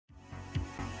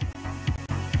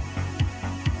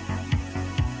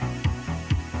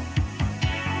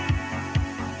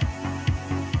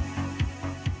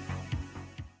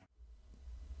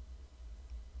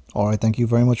Alright, thank you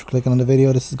very much for clicking on the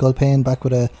video. This is Gulpain back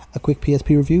with a quick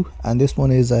PSP review, and this one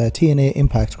is TNA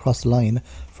Impact Across the Line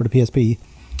for the PSP.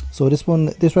 So this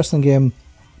wrestling game,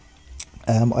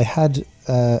 I had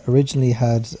originally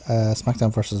had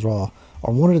SmackDown vs Raw,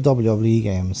 or one of the WWE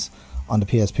games on the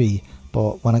PSP,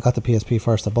 but when I got the PSP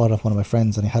first, I bought it off one of my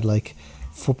friends, and he had like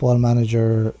Football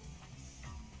Manager,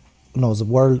 no, it was a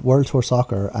World Tour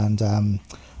Soccer, and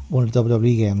one of the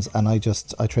WWE games, and I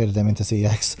traded them into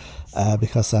CX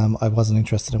because I wasn't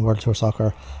interested in World Tour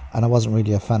Soccer, and I wasn't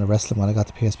really a fan of wrestling when I got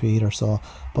the PSP either. So,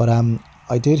 but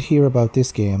I did hear about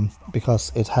this game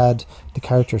because it had the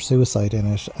character Suicide in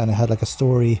it, and it had like a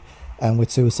story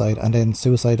with Suicide, and then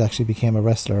Suicide actually became a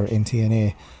wrestler in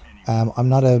TNA. I'm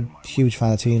not a huge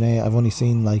fan of TNA. I've only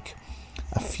seen like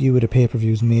a few of the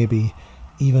pay-per-views, maybe.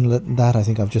 Even that, I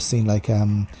think I've just seen like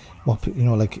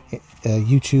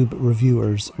YouTube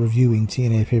reviewers reviewing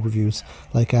TNA pay-per-views,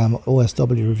 like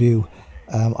OSW review.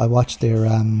 I watched their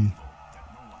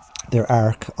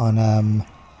arc on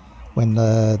when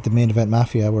the main event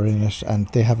Mafia were in it, and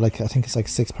they have like, I think it's like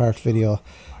 6-part video,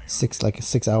 6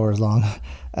 hours long,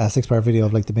 6-part video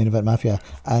of like the main event Mafia,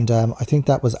 and I think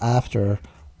that was after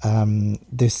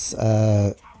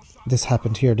this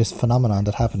happened here, this phenomenon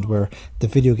that happened where the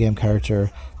video game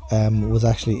character was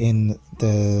actually in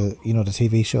the the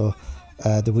TV show,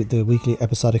 the weekly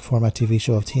episodic format TV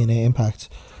show of TNA Impact,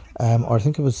 or I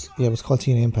think it was called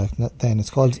TNA Impact. Then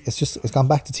it's gone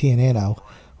back to TNA now,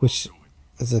 which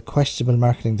is a questionable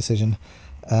marketing decision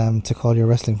to call your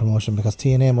wrestling promotion, because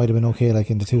TNA might have been okay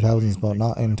like in the 2000s, but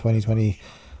not in 2020.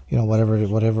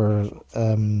 Whatever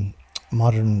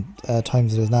modern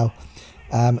times it is now.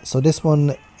 So this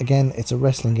one, again, it's a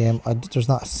wrestling game. There's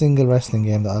not a single wrestling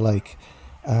game that I like.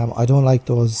 I don't like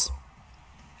those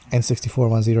N64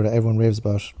 ones either that everyone raves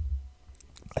about.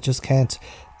 I just can't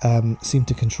seem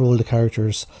to control the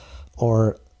characters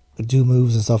or do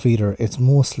moves and stuff either. It's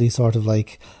mostly sort of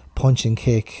like punch and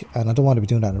kick, and I don't want to be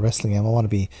doing that in a wrestling game. I want to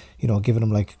be, giving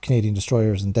them like Canadian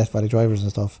Destroyers and Death Valley Drivers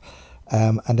and stuff.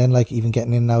 And then like even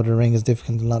getting in and out of the ring is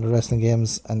difficult in a lot of wrestling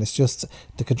games, and it's just,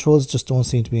 the controls just don't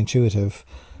seem to be intuitive.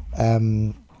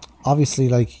 Obviously,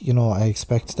 like, I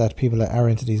expect that people that are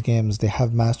into these games, they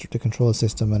have mastered the control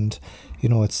system, and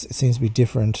it seems to be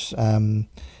different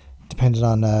depending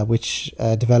on which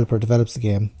developer develops the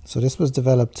game. So this was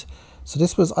developed,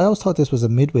 I always thought this was a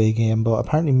Midway game, but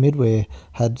apparently Midway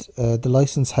had the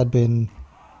license had been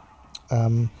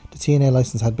the TNA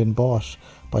license had been bought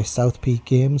by SouthPeak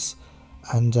Games,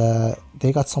 and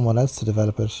they got someone else to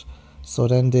develop it. So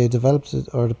then they developed it,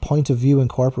 or the Point of View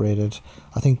Incorporated,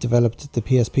 I think, developed the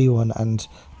PSP one, and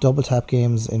DoubleTap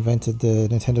Games invented the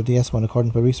Nintendo DS one,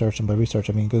 according to my research, and by research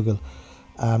I mean Google.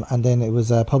 And then it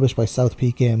was published by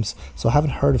SouthPeak Games. So I haven't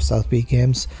heard of SouthPeak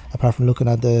Games apart from looking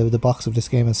at the box of this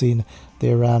game and seeing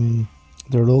their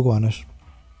logo on it.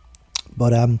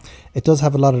 But it does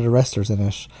have a lot of the wrestlers in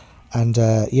it, and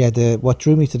what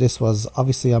drew me to this was,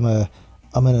 obviously I'm a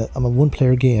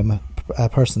one-player game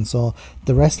person, so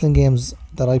the wrestling games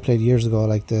that I played years ago,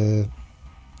 like the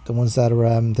ones that are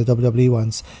the WWE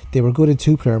ones, they were good in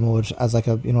 2-player mode as like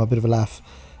a bit of a laugh.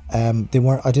 They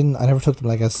weren't. I never took them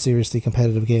like as seriously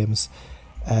competitive games,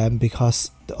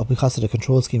 because of the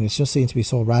control scheme. It just seemed to be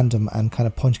so random and kind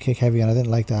of punch kick heavy, and I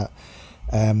didn't like that.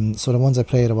 So the ones I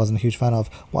played, I wasn't a huge fan of.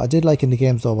 What I did like in the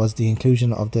games though was the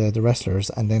inclusion of the wrestlers,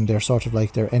 and then their sort of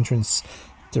like their entrance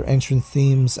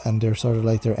themes, and their sort of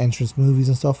like their entrance movies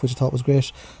and stuff, which I thought was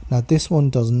great. Now this one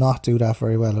does not do that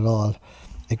very well at all.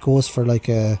 It goes for like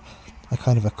a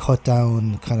kind of a cut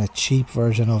down, kind of cheap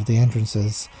version of the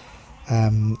entrances.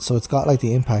 So it's got like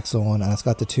the impact zone, and it's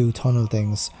got the 2 tunnel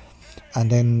things,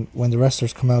 and then when the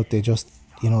wrestlers come out, they just,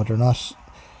 they're not,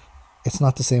 it's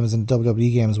not the same as in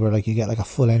WWE games where like you get like a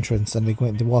full entrance and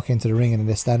they walk into the ring and then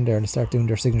they stand there and they start doing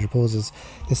their signature poses.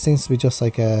 This seems to be just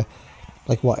like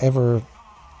whatever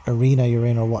arena you're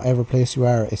in or whatever place you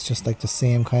are, it's just like the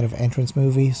same kind of entrance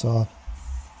movie. So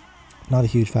not a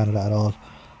huge fan of that at all.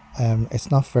 It's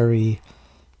not very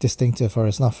distinctive, or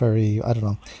it's not very, I don't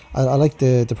know. I like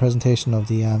the presentation of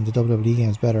the WWE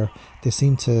games better. They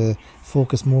seem to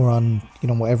focus more on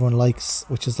what everyone likes,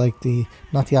 which is like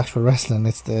not the actual wrestling,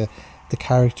 it's the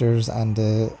characters and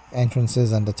the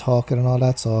entrances and the talking and all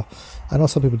that. So I know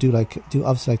some people do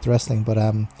obviously like the wrestling, but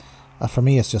for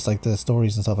me it's just like the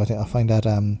stories and stuff. I find that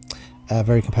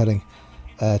very compelling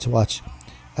to watch.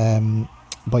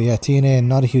 But yeah, TNA,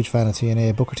 not a huge fan of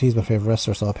TNA. Booker T is my favourite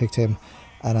wrestler, so I picked him,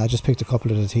 and I just picked a couple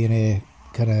of the TNA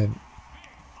kind of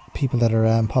people that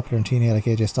are popular in TNA, like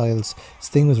AJ Styles.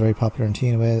 Sting was very popular in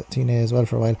TNA as well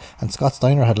for a while, and Scott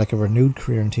Steiner had like a renewed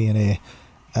career in TNA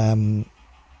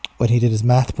when he did his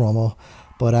math promo.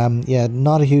 But yeah,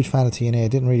 not a huge fan of TNA. I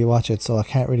didn't really watch it, so I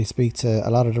can't really speak to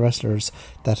a lot of the wrestlers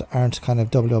that aren't kind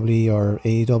of WWE or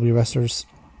AEW wrestlers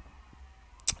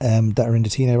that are in the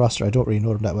TNA roster. I don't really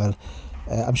know them that well.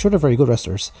 I'm sure they're very good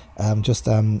wrestlers. I just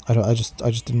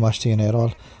didn't watch TNA at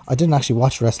all. I didn't actually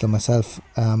watch wrestling myself.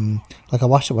 Like I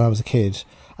watched it when I was a kid,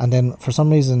 and then for some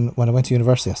reason when I went to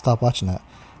university I stopped watching it,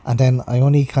 and then I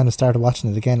only kind of started watching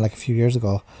it again like a few years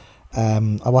ago.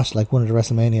 I watched like one of the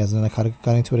WrestleManias, and then I kind of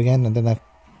got into it again, and then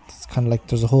it's kind of like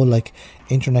there's a whole like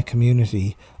internet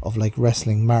community of like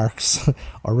wrestling marks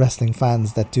or wrestling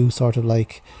fans that do sort of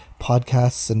like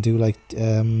podcasts and do like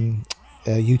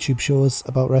YouTube shows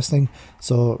about wrestling.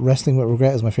 So Wrestling with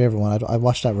Regret is my favorite one. I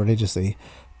watch that religiously.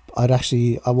 I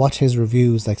watch his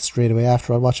reviews like straight away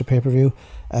after I watch a pay-per-view.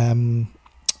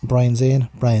 Brian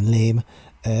Lame.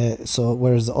 So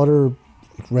whereas other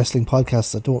wrestling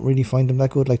podcasts, I don't really find them that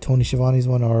good, like Tony Schiavone's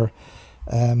one or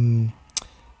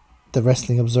the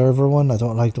Wrestling Observer one. I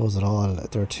don't like those at all.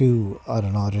 They're too, I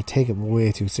don't know, they take it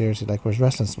way too seriously. Like, whereas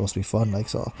wrestling's supposed to be fun, like,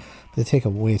 so they take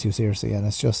it way too seriously, and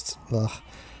it's just a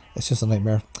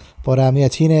nightmare. But yeah,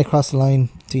 TNA Across the Line,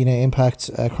 TNA Impact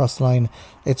Across the Line,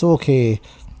 it's okay.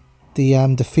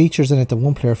 The features in it, the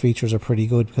one player features are pretty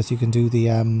good, because you can do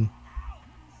the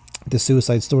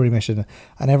Suicide Story mission,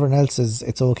 and everyone else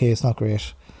it's okay, it's not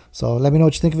great. So let me know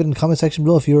what you think of it in the comment section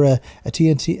below. If you're a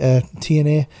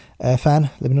TNA fan,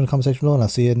 let me know in the comment section below, and I'll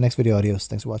see you in the next video. Adios.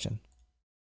 Thanks for watching.